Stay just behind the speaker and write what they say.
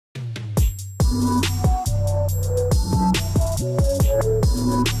This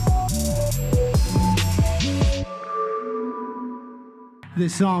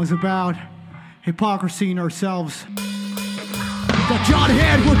song's about hypocrisy in ourselves. That John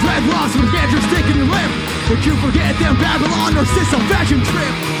head with dreadlocks with gadgets sticking your lip. But you forget them Babylon or fashion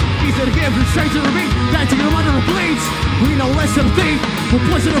trip. Easy to give your strength to repeat, dancing them under the bleeds. We know less than a thief, we're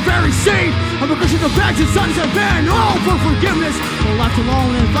placed in the very seat. I'm a Christian of bags and sons have been all for forgiveness. We're left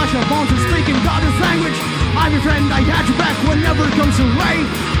alone and flesh our bones and speaking God's language. I'm your friend, I had your back whenever it comes to rain.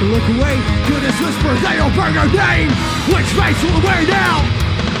 Look away to this whisper, they'll burn our name. Which face will wear now?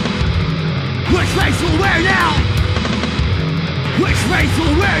 Which face will wear now? Which face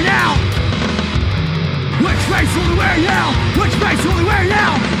will wear now? Which face will wear now? Which face will wear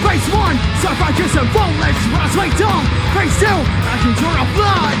now? Face 1, self-righteous and faultless, with a sweet tongue. Face 2, actions are a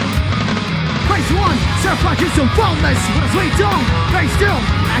flood. Face 1, self-righteous and faultless, with a sweet tongue. Face 2,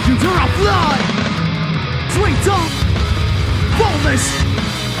 actions are a flood. Sweet tongue, faultless,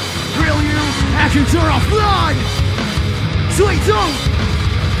 real you, actions are a flood. Sweet tongue,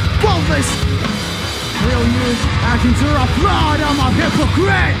 faultless, real you, actions are a flood. I'm a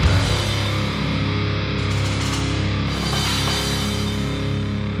hypocrite.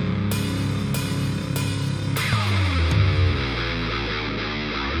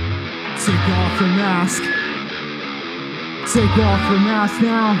 Take off your mask. Take off your mask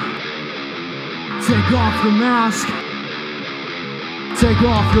now. Take off your mask. Take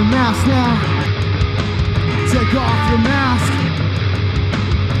off your mask now. Take off your mask.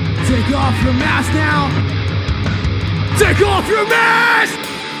 Take off your mask now. Take off your mask.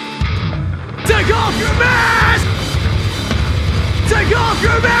 Take off your mask. Take off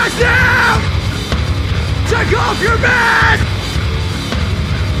your mask now. Take off your mask.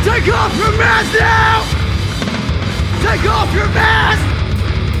 Take off your mask now. Take off your mask.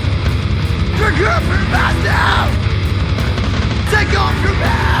 Take off your mask now. Take off your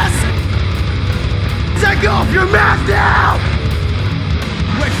mask. Take off your mask now.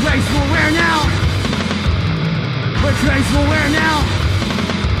 Which race will wear now? Which race will wear now?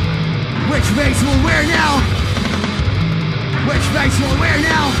 Which race will wear now? Which face will wear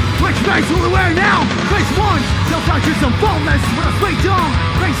now? Which face will wear now? Face 1, self-righteous and faultless, with a sweet tongue.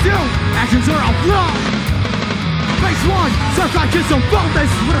 Face 2, actions are a flaw. Face 1, self-righteous and faultless,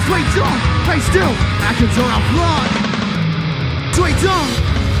 with a sweet tongue. Face 2, actions are a flaw. Sweet tongue,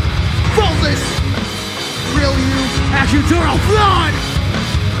 faultless, real you, actions are a flaw.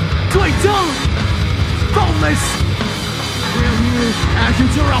 Sweet tongue, faultless, real you, actions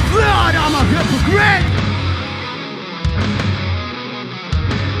are a flaw. I'm a hypocrite.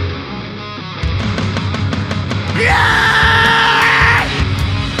 Yeah!